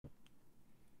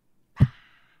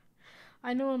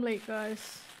I know I'm late,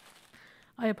 guys.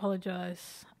 I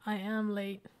apologize. I am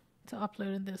late to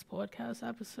uploading this podcast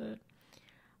episode.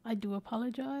 I do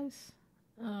apologize.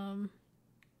 Um,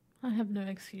 I have no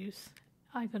excuse.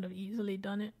 I could have easily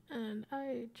done it, and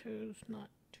I chose not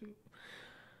to.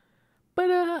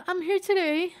 But I'm here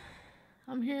today.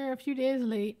 I'm here a few days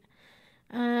late,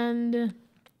 and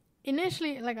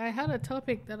initially, I had a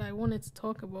topic that I wanted to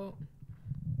talk about,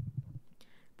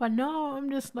 but now I'm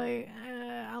just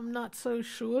I'm not so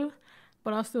sure,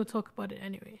 but I'll still talk about it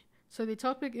anyway. So the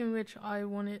topic in which I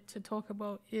wanted to talk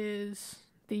about is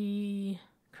the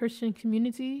Christian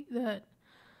community that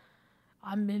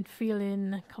I've been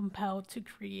feeling compelled to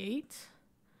create.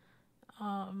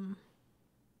 Um,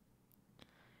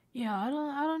 yeah, I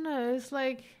don't know. It's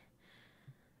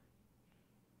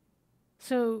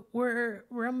so where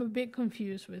I'm a bit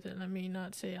confused with it. Let me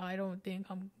not say I don't think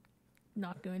I'm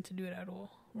not going to do it at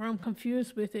all. Where I'm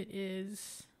confused with it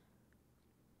is,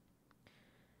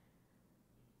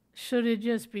 should it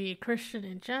just be Christian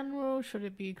in general? Should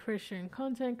it be Christian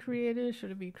content creators?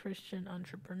 Should it be Christian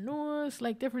entrepreneurs?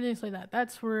 Different things like that.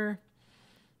 That's where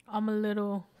I'm a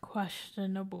little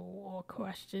questionable or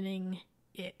questioning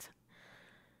it.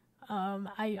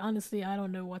 I honestly I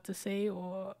don't know what to say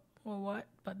or what,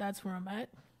 but that's where I'm at.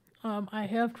 I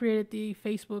have created the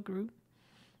Facebook group.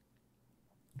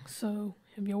 So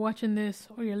if you're watching this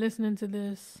or you're listening to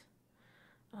this,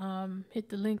 hit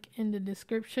the link in the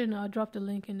description. I'll drop the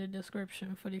link in the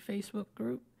description for the Facebook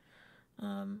group.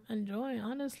 And join.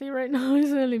 Honestly, right now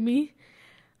it's only me.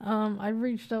 I've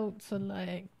reached out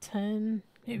to 10,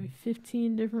 maybe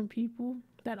 15 different people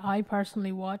that I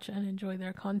personally watch and enjoy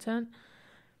their content,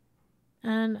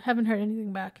 and haven't heard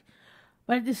anything back.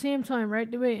 But at the same time, right,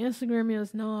 the way Instagram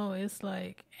is now, it's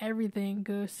everything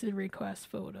goes to the request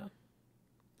folder.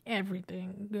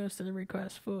 Everything goes to the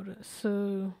request folder.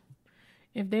 So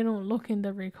if they don't look in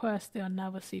the request, they'll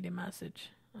never see the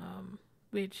message,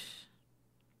 which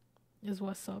is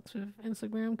what sucks with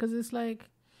Instagram, because it's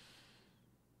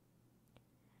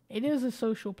it is a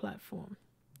social platform.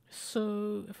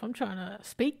 So if I'm trying to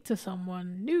speak to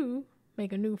someone new,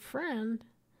 make a new friend,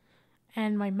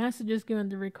 and my messages go in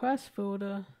the request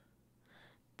folder,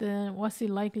 then what's the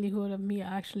likelihood of me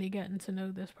actually getting to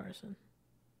know this person?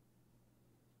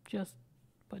 Just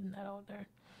putting that out there.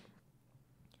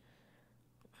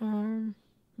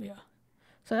 Yeah.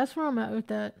 So that's where I'm at with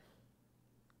that.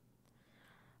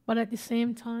 But at the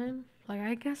same time,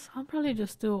 I guess I'm probably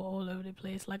just still all over the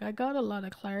place. I got a lot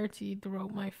of clarity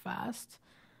throughout my fast,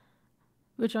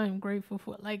 which I'm grateful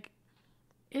for.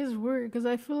 It's weird because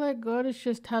I feel like God is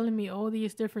just telling me all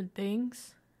these different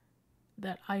things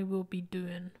that I will be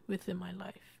doing within my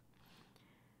life.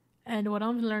 And what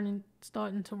I'm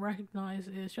starting to recognize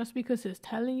is, just because it's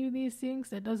telling you these things,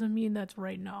 that doesn't mean that's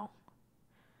right now.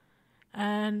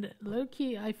 And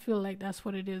low-key, I feel like that's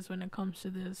what it is when it comes to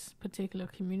this particular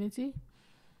community.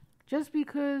 Just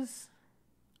because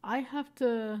I have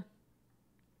to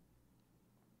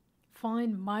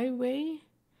find my way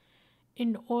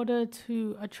in order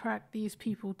to attract these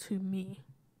people to me.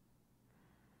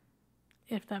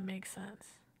 If that makes sense.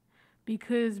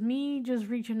 Because me just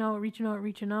reaching out,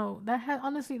 that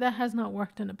has not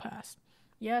worked in the past.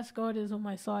 Yes, God is on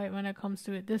my side when it comes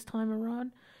to it this time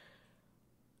around.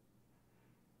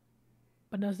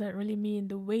 But does that really mean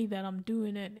the way that I'm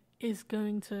doing it is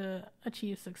going to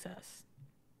achieve success?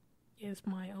 Is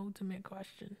my ultimate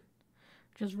question.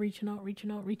 Just reaching out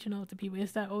to people.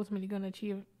 Is that ultimately going to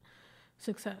achieve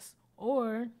success?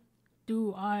 Or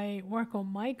do I work on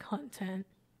my content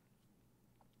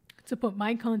to put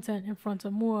my content in front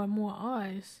of more and more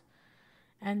eyes,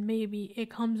 and maybe it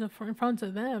comes in front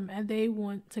of them and they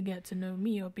want to get to know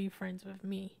me or be friends with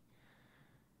me?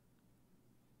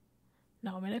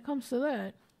 Now, when it comes to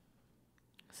that,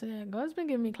 so yeah, God's been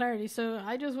giving me clarity. So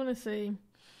I just want to say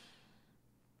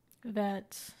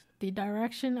that the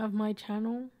direction of my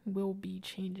channel will be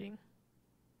changing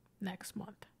next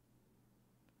month.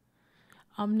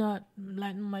 I'm not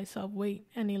letting myself wait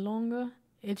any longer.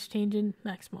 It's changing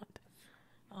next month.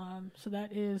 So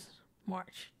that is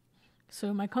March.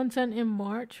 So my content in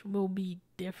March will be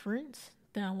different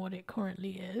than what it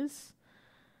currently is.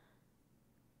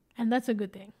 And that's a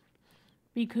good thing.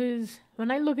 Because when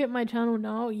I look at my channel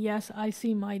now, yes, I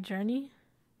see my journey.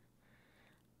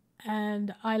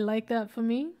 And I like that for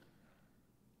me.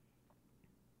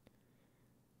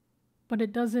 But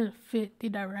it doesn't fit the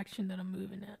direction that I'm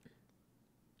moving in.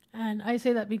 And I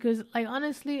say that because,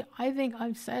 honestly, I think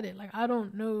I've said it. I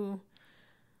don't know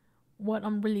what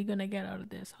I'm really going to get out of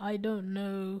this. I don't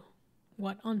know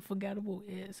what Unforgettable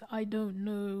is. I don't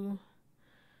know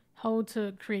how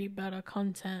to create better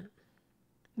content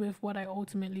with what I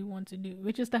ultimately want to do,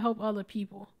 which is to help other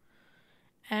people.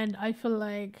 And I feel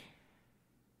like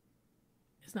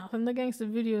it's nothing against the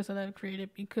videos that I've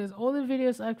created, because all the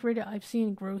videos I've created, I've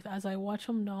seen growth. As I watch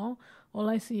them now, all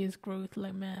I see is growth.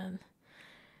 Like, man,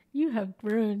 you have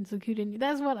grown, Zakuten.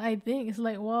 That's what I think. It's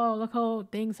like, wow, look how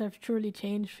things have truly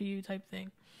changed for you type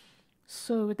thing.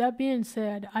 So with that being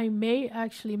said, I may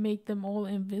actually make them all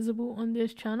invisible on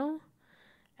this channel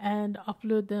and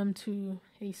upload them to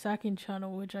a second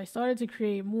channel, which I started to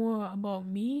create more about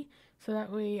me, so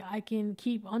that way I can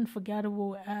keep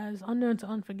Unforgettable as Unknown to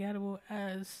Unforgettable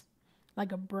as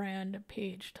like a brand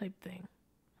page type thing.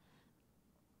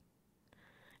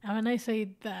 And when I say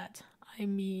that, I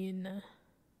mean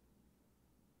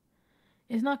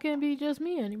it's not gonna be just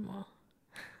me anymore.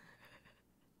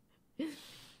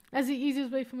 That's the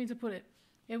easiest way for me to put it.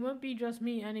 It won't be just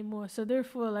me anymore. So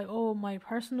therefore, like, my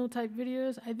personal type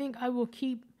videos, I think I will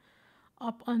keep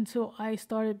up until I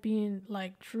started being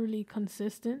like truly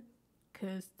consistent.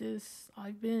 Cause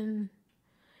I've been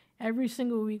every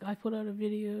single week I put out a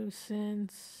video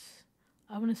since,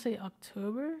 I want to say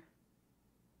October.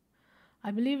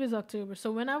 I believe it's October.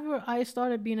 So whenever I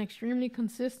started being extremely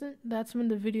consistent, that's when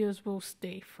the videos will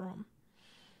stay from.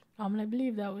 And I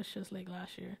believe that was just like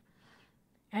last year.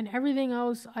 And everything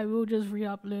else I will just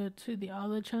re-upload to the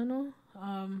other channel.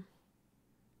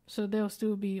 So they'll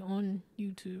still be on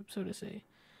YouTube, so to say.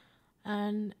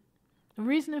 And the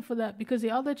reason for that, because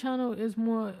the other channel is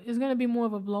gonna be more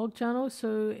of a vlog channel,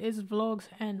 so it's vlogs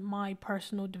and my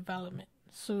personal development.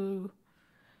 So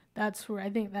that's where I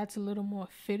think that's a little more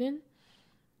fitting.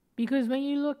 Because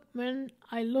when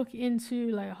I look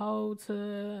into like how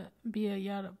to be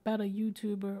a better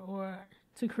YouTuber or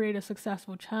to create a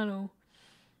successful channel,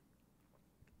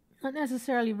 not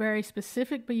necessarily very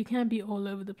specific, but you can't be all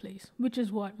over the place, which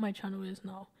is what my channel is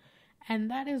now.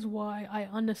 And that is why I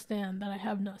understand that I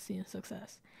have not seen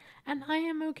success. And I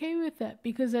am okay with that,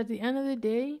 because at the end of the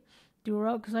day,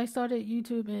 because I started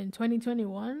YouTube in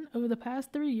 2021, over the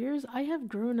past 3 years, I have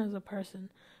grown as a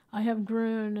person. I have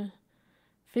grown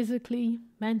physically,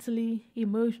 mentally,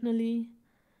 emotionally,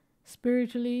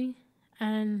 spiritually,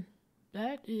 and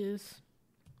that is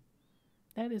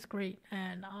great,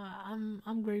 and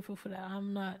I'm grateful for that.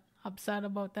 I'm not upset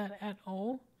about that at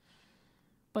all.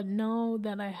 But now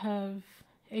that I have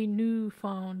a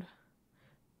newfound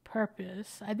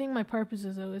purpose, I think my purpose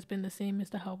has always been the same, is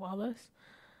to help others.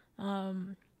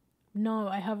 Now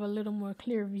I have a little more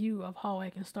clear view of how I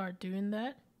can start doing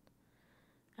that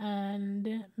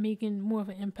and making more of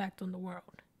an impact on the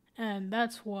world. And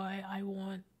that's why I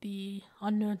want the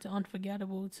Unknown to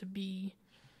Unforgettable to be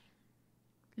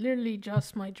literally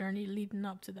just my journey leading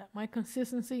up to that, my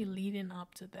consistency leading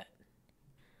up to that.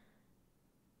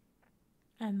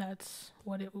 And that's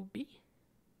what it will be.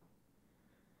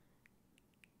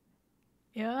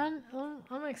 Yeah,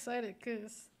 I'm excited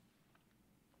because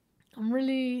I'm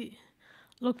really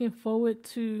looking forward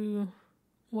to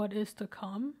what is to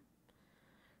come.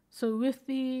 So with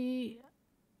the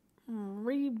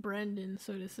rebranding,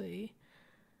 so to say,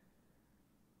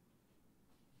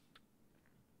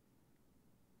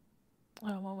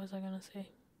 what was I gonna say?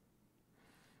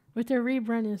 With the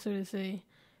rebranding, so to say,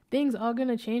 things are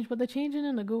gonna change, but they're changing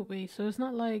in a good way. So it's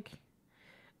not like,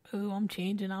 oh, I'm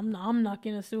changing. I'm not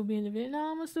gonna still be in the video.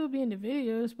 No, I'm gonna still be in the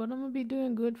videos, but I'm gonna be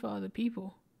doing good for other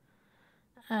people.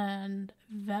 And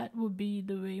that will be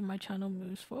the way my channel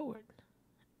moves forward.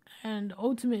 And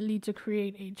ultimately to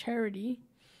create a charity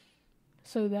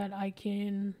so that I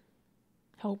can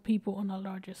help people on a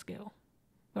larger scale.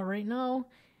 But right now,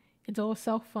 it's all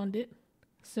self-funded.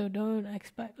 So don't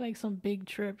expect like some big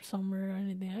trip somewhere or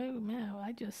anything. Oh man,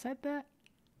 I just said that.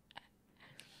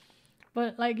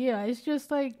 But like, yeah, it's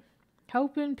just like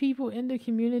helping people in the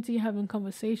community, having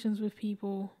conversations with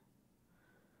people,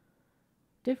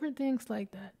 different things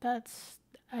like that.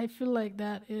 I feel like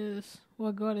that is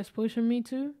what God is pushing me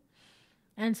to.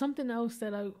 And something else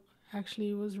that I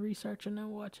actually was researching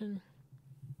and watching.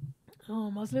 I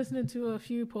was listening to a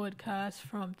few podcasts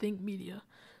from Think Media.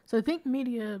 So Think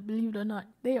Media, believe it or not,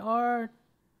 they are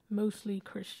mostly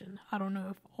Christian. I don't know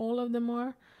if all of them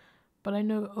are, but I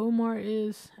know Omar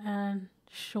is and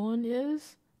Sean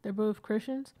is. They're both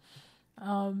Christians.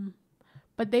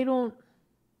 But they don't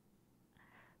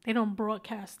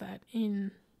broadcast that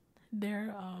in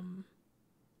their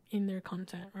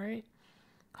content, right?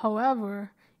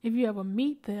 However, if you ever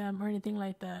meet them or anything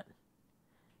like that,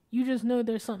 you just know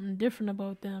there's something different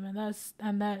about them, and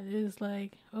that is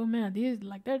like, oh man, these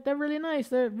like they're really nice.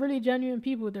 They're really genuine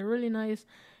people. They're really nice.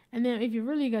 And then if you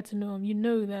really get to know them, you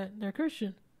know that they're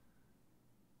Christian.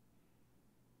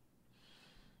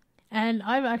 And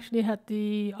I've actually had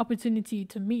the opportunity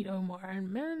to meet Omar, and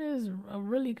man is a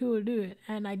really cool dude.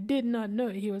 And I did not know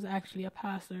he was actually a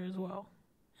pastor as well.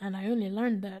 And I only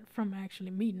learned that from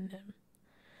actually meeting him.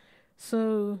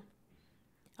 So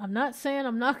I'm not saying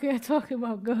I'm not going to talk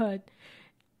about God.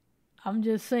 I'm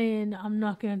just saying I'm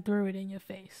not going to throw it in your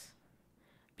face.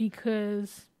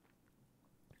 Because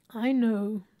I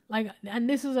know, like, and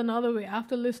this is another way.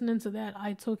 After listening to that,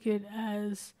 I took it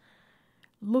as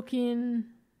looking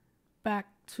back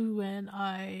to when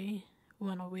I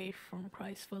went away from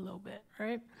Christ for a little bit,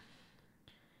 right?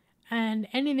 And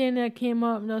anything that came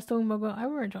up and I was talking about God, I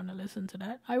weren't trying to listen to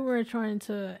that. I weren't trying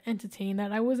to entertain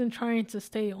that. I wasn't trying to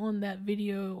stay on that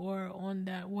video or on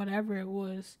that whatever it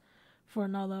was for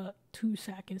another 2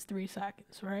 seconds, 3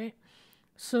 seconds, right?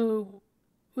 So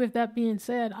with that being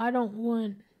said, I don't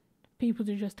want people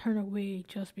to just turn away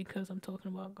just because I'm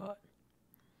talking about God.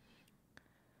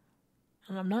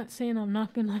 And I'm not saying I'm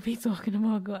not going to be talking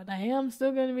about God. I am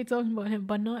still going to be talking about him,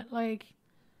 but not like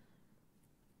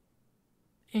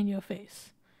in your face.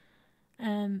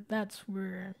 And that's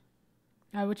where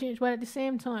I would change. But at the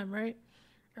same time, right?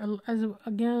 As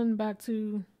again, back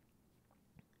to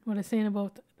what I was saying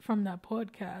about from that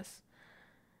podcast,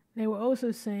 they were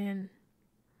also saying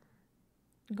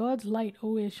God's light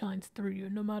always shines through you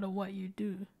no matter what you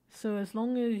do. So as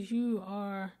long as you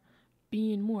are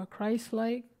being more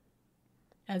Christ-like,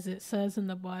 as it says in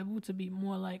the Bible, to be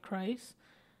more like Christ,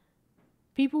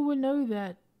 people would know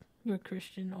that you're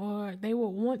Christian, or they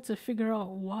will want to figure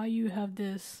out why you have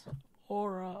this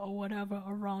aura or whatever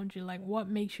around you. Like, what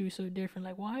makes you so different?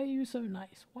 Like, why are you so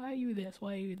nice? Why are you this?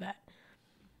 Why are you that?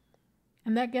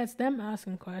 And that gets them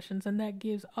asking questions, and that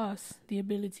gives us the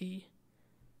ability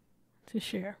to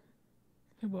share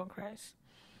about Christ.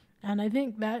 And I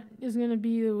think that is going to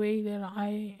be the way that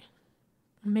I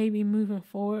may be moving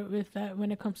forward with that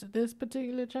when it comes to this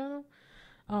particular channel.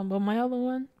 But my other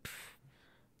one,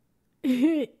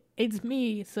 it's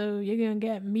me, so you're going to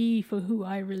get me for who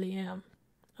I really am.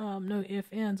 No ifs,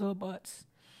 ands, or buts.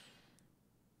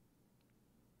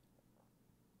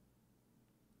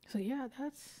 So yeah,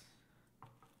 that's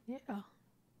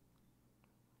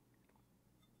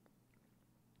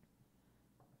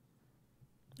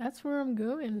where I'm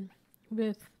going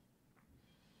with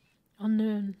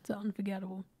Unknown to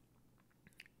Unforgettable.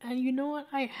 And you know what?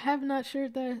 I have not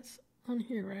shared that on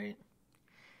here, right?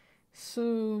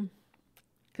 So,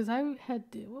 because I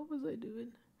what was I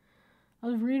doing? I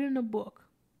was reading a book.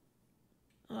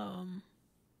 Was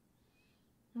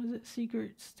it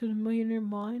Secrets to the Millionaire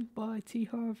Mind by T.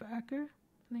 Harv Eker?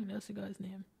 I think that's the guy's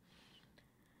name.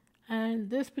 And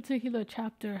this particular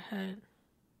chapter had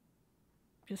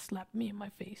just slapped me in my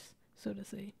face, so to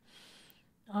say.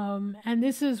 And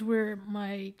this is where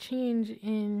my change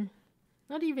in,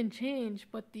 not even change,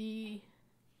 but the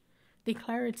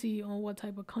clarity on what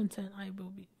type of content I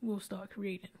will start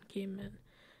creating came in.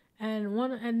 And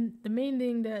the main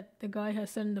thing that the guy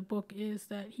has said in the book is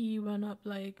that he went up,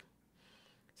 like,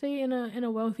 say in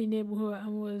a wealthy neighborhood,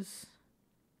 and was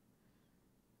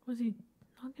he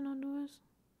knocking on doors?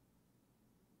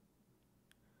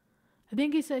 I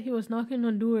think he said he was knocking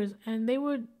on doors, and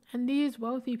these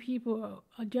wealthy people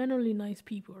are generally nice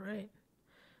people, right?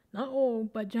 Not all,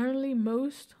 but generally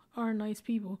most are nice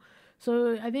people.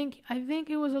 So I think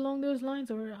it was along those lines,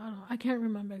 or I don't know, I can't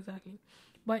remember exactly.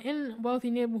 But in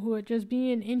wealthy neighborhood, just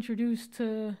being introduced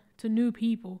to new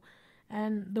people,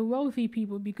 and the wealthy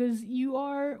people, because you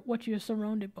are what you're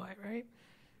surrounded by, right?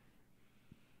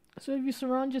 So if you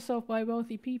surround yourself by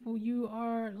wealthy people, you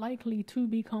are likely to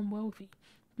become wealthy.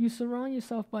 If you surround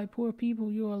yourself by poor people,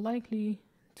 you are likely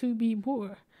to be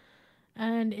poor.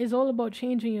 And it's all about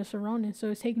changing your surroundings. So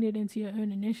it's taking it into your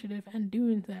own initiative and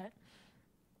doing that.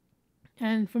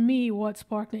 And for me, what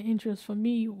sparked the interest for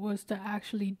me was to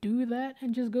actually do that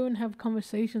and just go and have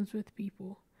conversations with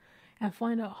people and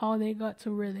find out how they got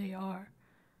to where they are.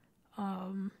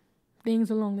 Things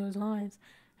along those lines.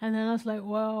 And then I was like,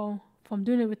 well, if I'm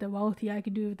doing it with the wealthy, I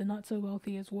could do it with the not so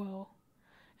wealthy as well.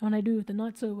 And when I do it with the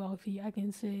not so wealthy, I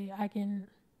can see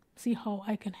how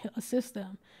I can assist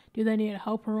them. Do they need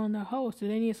help around their house? Do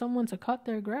they need someone to cut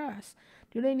their grass?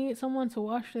 Do they need someone to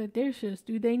wash their dishes?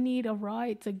 Do they need a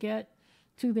ride to get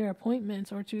to their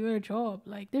appointments or to their job?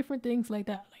 Like, different things like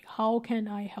that. Like, how can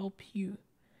I help you?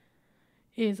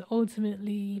 Is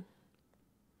ultimately,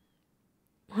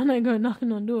 when I go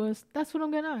knocking on doors, that's what I'm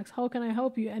going to ask. How can I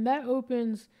help you? And that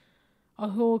opens a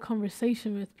whole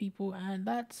conversation with people, and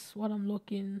that's what I'm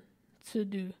looking to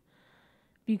do.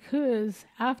 Because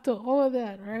after all of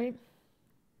that, right,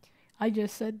 I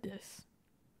just said this.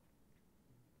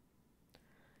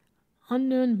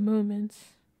 Unknown moments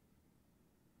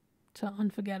to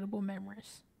unforgettable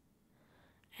memories.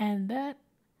 And that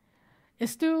is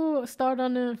still start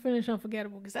unknown and finish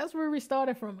unforgettable, because that's where we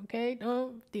started from, okay?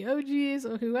 The OGs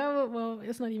or whoever, well,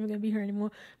 it's not even going to be here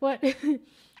anymore, but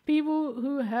people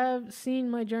who have seen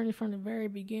my journey from the very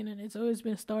beginning, it's always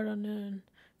been start unknown,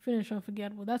 finish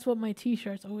unforgettable. That's what my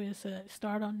t-shirts always said,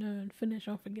 start unknown, finish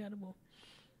unforgettable.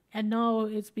 And now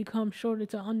it's become shorter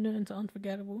to unknown to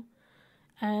unforgettable.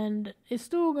 And it's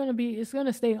still going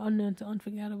to stay unknown to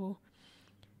unforgettable.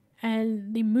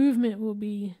 And the movement will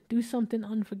be do something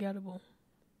unforgettable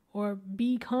or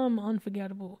become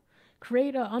unforgettable.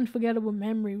 Create an unforgettable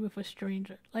memory with a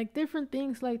stranger. Like different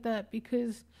things like that,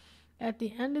 because at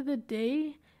the end of the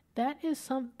day, that is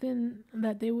something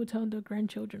that they will tell their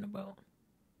grandchildren about.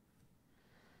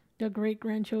 Their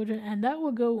great-grandchildren, and that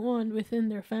will go on within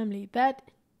their family.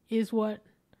 That is what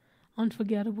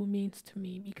unforgettable means to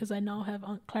me, because I now have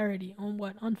clarity on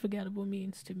what unforgettable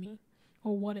means to me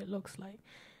or what it looks like.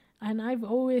 And I've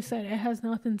always said it has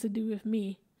nothing to do with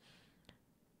me.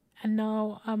 And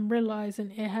now I'm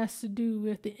realizing it has to do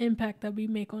with the impact that we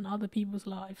make on other people's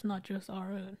lives, not just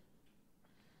our own.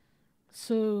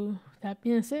 So, that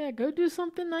being said, go do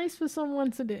something nice for someone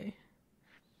today.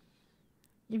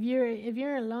 If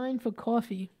you're in line for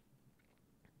coffee,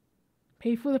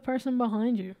 pay for the person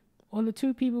behind you or the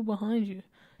two people behind you.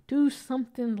 Do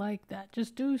something like that.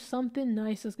 Just do something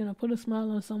nice that's going to put a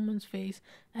smile on someone's face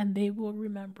and they will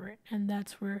remember it. And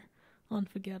that's where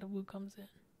unforgettable comes in.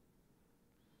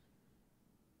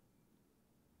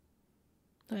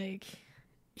 Like,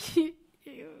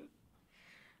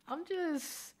 I'm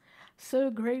just so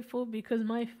grateful because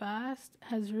my fast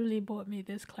has really brought me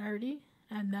this clarity.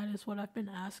 And that is what I've been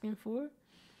asking for.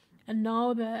 And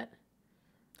now that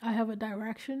I have a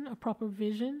direction, a proper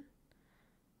vision,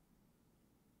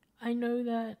 I know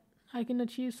that I can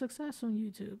achieve success on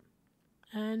YouTube.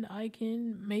 And I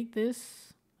can make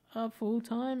this a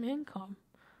full-time income,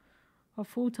 a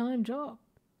full-time job.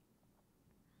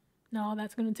 Now,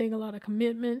 that's going to take a lot of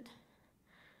commitment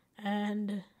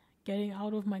and getting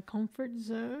out of my comfort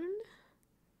zone,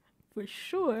 for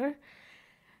sure.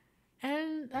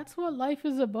 And that's what life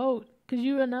is about, because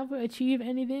you will never achieve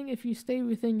anything if you stay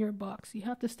within your box. You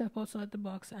have to step outside the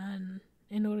box and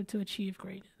in order to achieve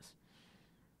greatness.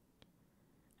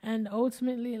 And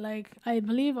ultimately, like, I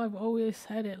believe I've always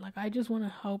said it, like, I just want to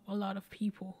help a lot of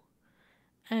people.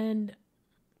 And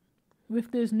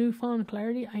with this newfound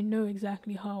clarity, I know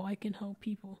exactly how I can help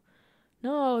people.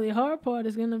 No, the hard part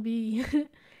is going to be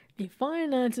the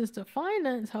finances to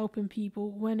finance helping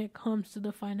people when it comes to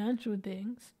the financial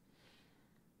things.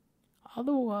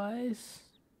 Otherwise,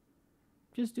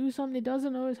 just do something. It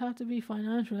doesn't always have to be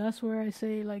financial. That's where I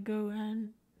say, like, go and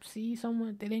see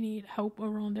someone that they need help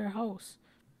around their house.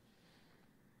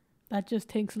 That just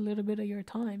takes a little bit of your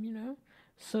time, you know?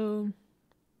 So,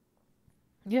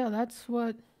 yeah, that's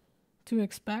what to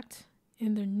expect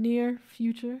in the near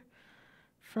future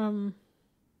from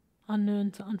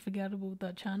Unknown to Unforgettable,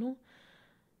 that channel.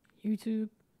 YouTube,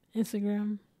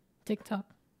 Instagram, TikTok,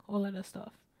 all of that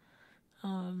stuff.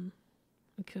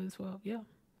 Because, well, yeah,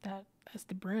 that's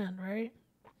the brand, right?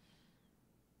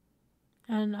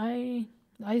 And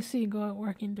I see God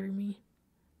working through me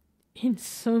in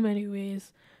so many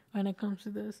ways when it comes to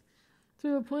this.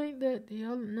 To a point that the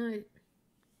other night,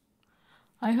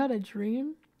 I had a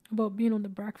dream about being on the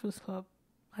Breakfast Club,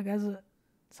 like as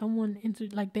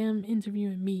them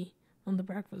interviewing me on the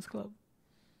Breakfast Club.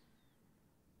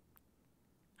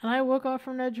 And I woke up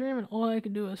from that dream and all I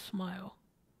could do was smile.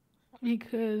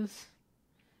 Because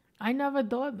I never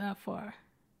thought that far,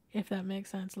 if that makes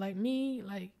sense. Like me,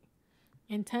 like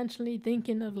intentionally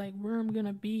thinking of like where I'm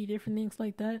gonna be, different things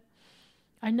like that.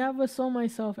 I never saw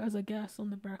myself as a guest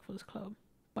on the Breakfast Club.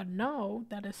 But now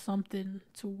that is something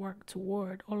to work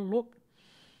toward or look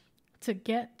to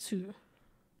get to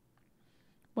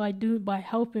by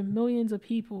helping millions of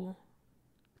people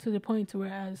to the point to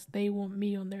whereas they want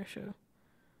me on their show.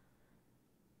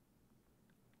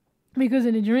 Because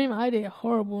in the dream, I did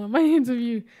horrible in my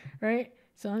interview, right?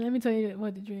 So let me tell you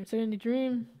what the dream. So in the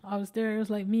dream, I was there. It was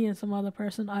like me and some other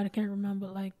person. I can't remember.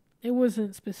 Like, it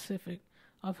wasn't specific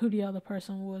of who the other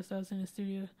person was that was in the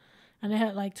studio. And they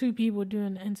had like two people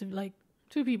doing the interview, like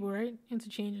two people, right?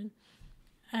 Interchanging.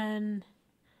 And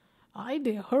I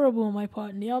did horrible on my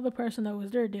part. And the other person that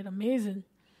was there did amazing.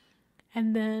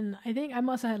 And then I think I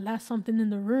must have had left something in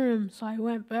the room. So I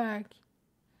went back.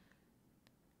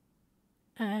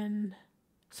 And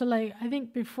so, like, I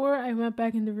think before I went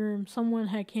back in the room, someone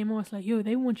had came on, was like, yo,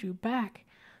 they want you back.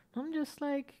 I'm just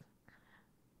like,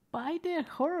 but I did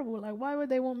horrible. Like, why would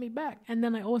they want me back? And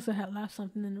then I also had left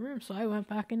something in the room. So I went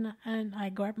back in and I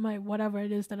grabbed my whatever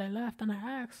it is that I left. And I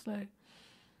asked, like,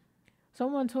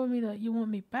 someone told me that you want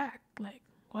me back. Like,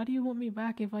 why do you want me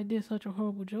back if I did such a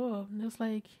horrible job? And it's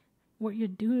like, what you're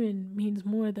doing means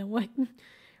more than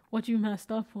what you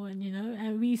messed up on, you know?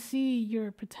 And we see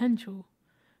your potential.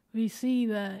 We see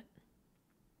that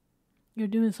you're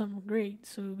doing something great.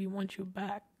 So we want you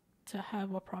back to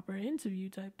have a proper interview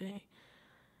type thing.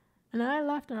 And I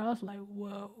left and I was like,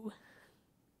 whoa.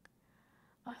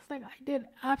 I was like, I did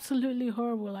absolutely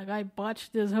horrible. Like, I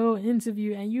botched this whole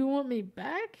interview and you want me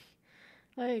back?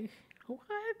 Like,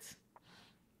 what?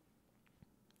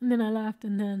 And then I laughed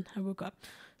and then I woke up.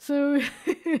 So,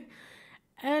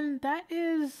 and that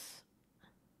is,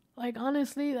 like,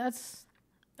 honestly, that's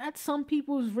some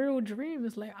people's real dream.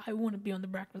 It's like, I want to be on the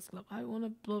Breakfast Club. I want to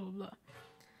blah, blah, blah.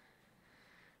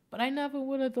 But I never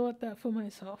would have thought that for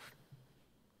myself.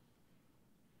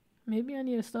 Maybe I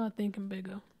need to start thinking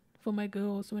bigger for my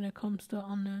girls when it comes to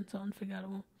Unknown to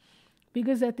Unforgettable.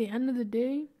 Because at the end of the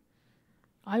day,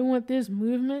 I want this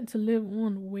movement to live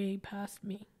on way past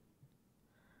me.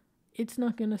 It's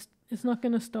not gonna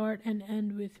start and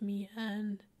end with me,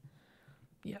 and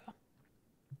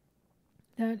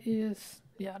that's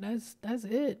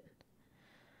it.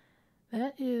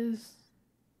 That is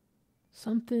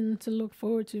something to look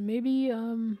forward to. Maybe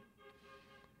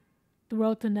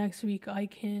throughout the next week I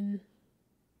can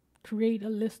create a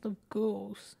list of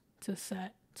goals to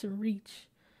set, to reach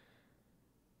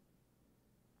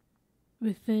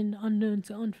within Unknown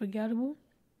to Unforgettable.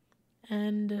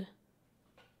 And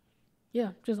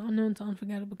just Unknown to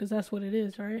Unforgettable, because that's what it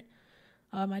is, right?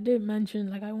 I did mention,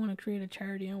 like, I want to create a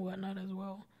charity and whatnot as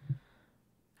well.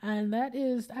 And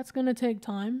that's going to take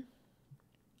time.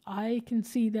 I can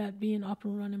see that being up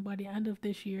and running by the end of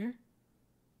this year.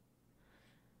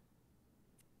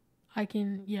 I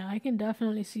can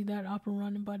definitely see that up and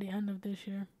running by the end of this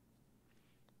year.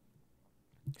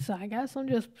 So I guess I'm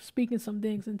just speaking some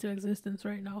things into existence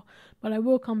right now. But I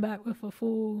will come back with a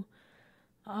full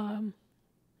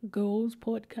goals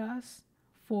podcast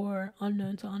for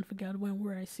Unknown to Unforgettable and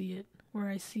where I see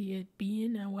it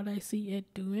being and what I see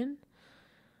it doing.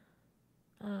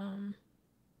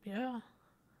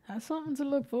 That's something to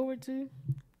look forward to.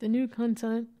 The new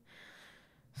content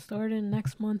starting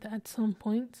next month at some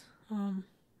point.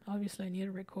 Obviously I need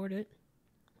to record it,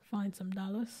 find some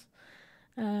dollars,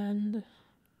 and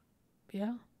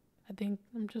I think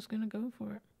I'm just gonna go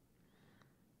for it.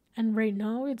 And right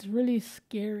now it's really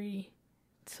scary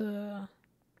to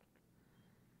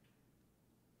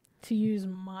use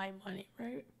my money,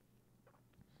 right?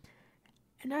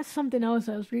 And that's something else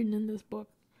I was reading in this book.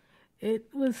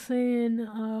 It was saying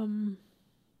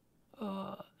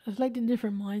it's like the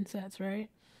different mindsets, right?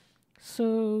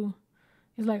 So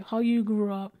it's like how you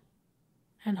grew up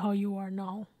and how you are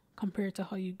now compared to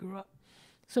how you grew up.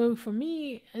 So for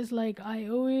me, it's like I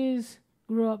always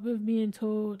grew up with being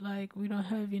told, like, we don't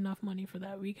have enough money for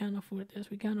that. We can't afford this.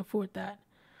 We can't afford that.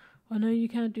 Oh, no, you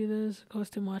can't do this. It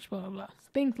costs too much, blah, blah, blah.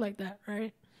 Things like that,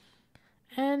 right?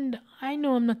 And I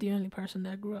know I'm not the only person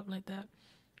that grew up like that.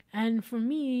 And for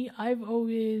me, I've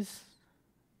always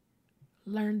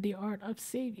learned the art of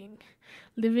saving,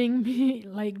 living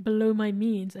like below my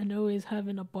means and always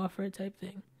having a buffer type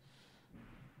thing.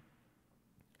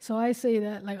 So I say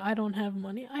that, like, I don't have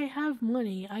money. I have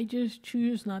money. I just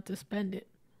choose not to spend it.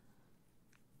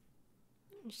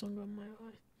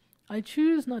 I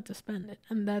choose not to spend it.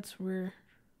 And that's where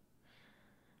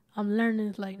I'm learning.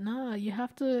 It's like, nah, you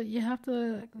have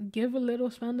to give a little,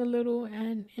 spend a little,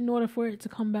 and in order for it to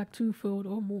come back twofold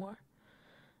or more.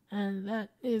 And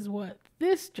that is what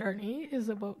this journey is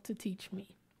about to teach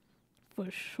me.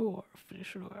 For sure.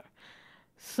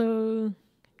 So,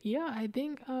 I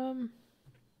think I'm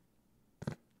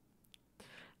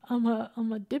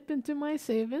a dip into my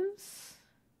savings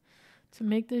to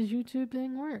make this YouTube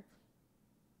thing work.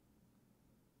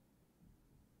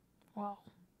 Wow.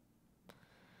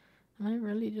 Am I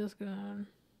really just gonna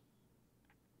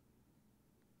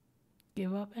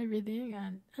give up everything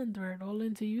and throw it all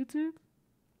into YouTube?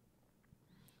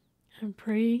 And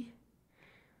pray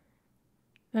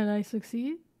that I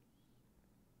succeed?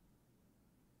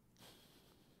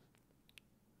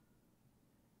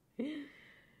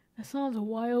 That sounds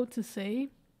wild to say,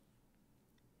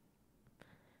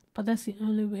 but that's the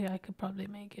only way I could probably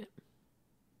make it.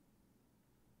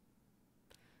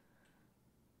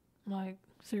 Like,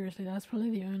 seriously, that's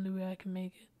probably the only way I can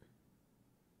make it.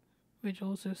 Which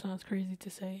also sounds crazy to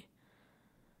say.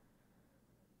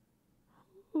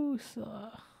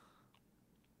 Oosa.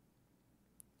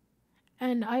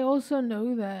 And I also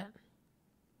know that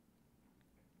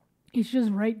It's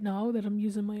just right now that I'm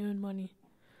using my own money.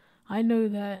 I know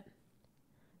that,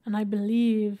 and I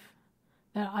believe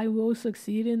that I will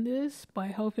succeed in this by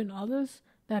helping others,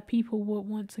 that people would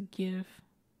want to give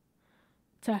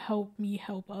to help me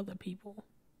help other people.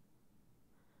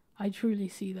 I truly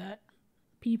see that.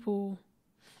 People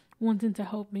wanting to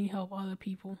help me help other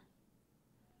people.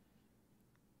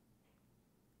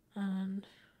 And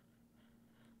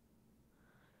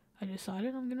I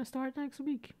decided I'm going to start next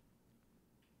week.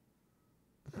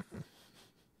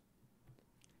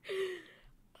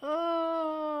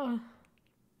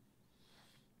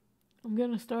 I'm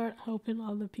going to start helping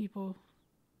other people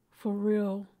for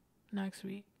real next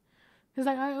week. Cause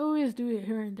like I always do it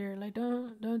here and there. Like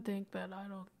don't think that I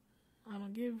don't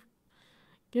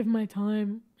give my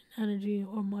time, energy,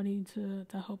 or money to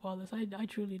help others. I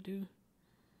truly do.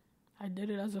 I did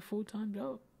it as a full-time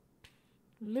job,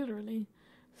 literally.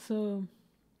 So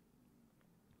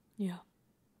yeah.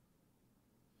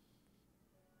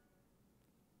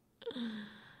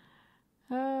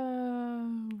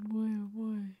 Oh boy, oh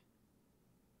boy.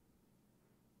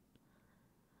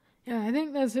 Yeah, I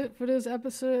think that's it for this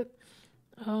episode.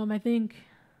 I think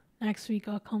next week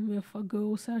I'll come with a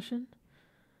goal session.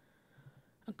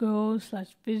 A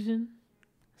goal/vision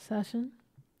session.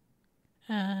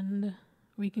 And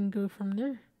we can go from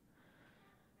there.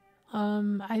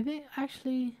 I think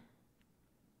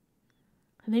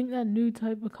that new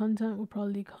type of content will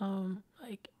probably come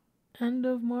like end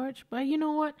of March. But you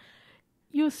know what?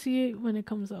 You'll see it when it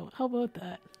comes out. How about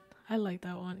that? I like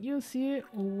that one. You'll see it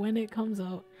when it comes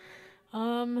out.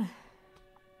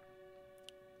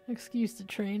 Excuse the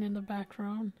train in the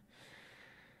background.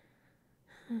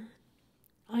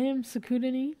 I am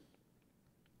Sakudani,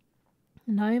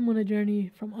 and I am on a journey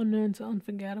from unknown to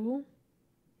unforgettable.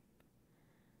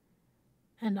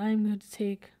 And I am going to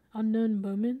take unknown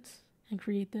moments and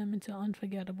create them into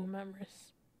unforgettable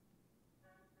memories.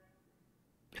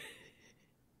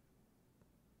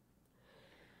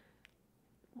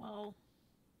 Wow.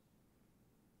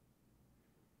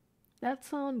 That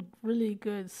sounds really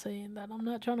good saying that. I'm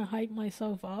not trying to hype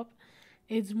myself up.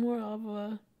 It's more of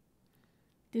a,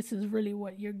 this is really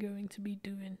what you're going to be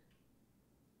doing.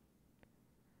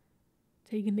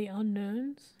 Taking the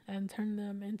unknowns and turning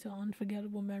them into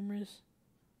unforgettable memories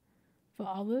for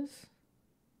others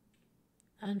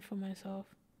and for myself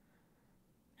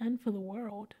and for the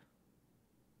world,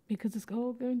 because it's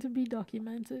all going to be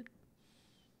documented.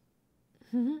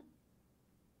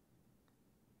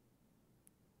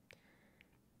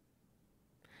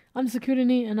 I'm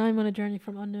Sakudani, and I'm on a journey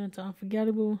from unknown to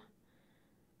unforgettable,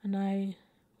 and I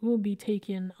will be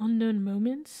taking unknown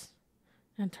moments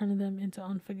and turning them into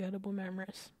unforgettable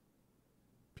memories.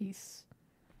 Peace.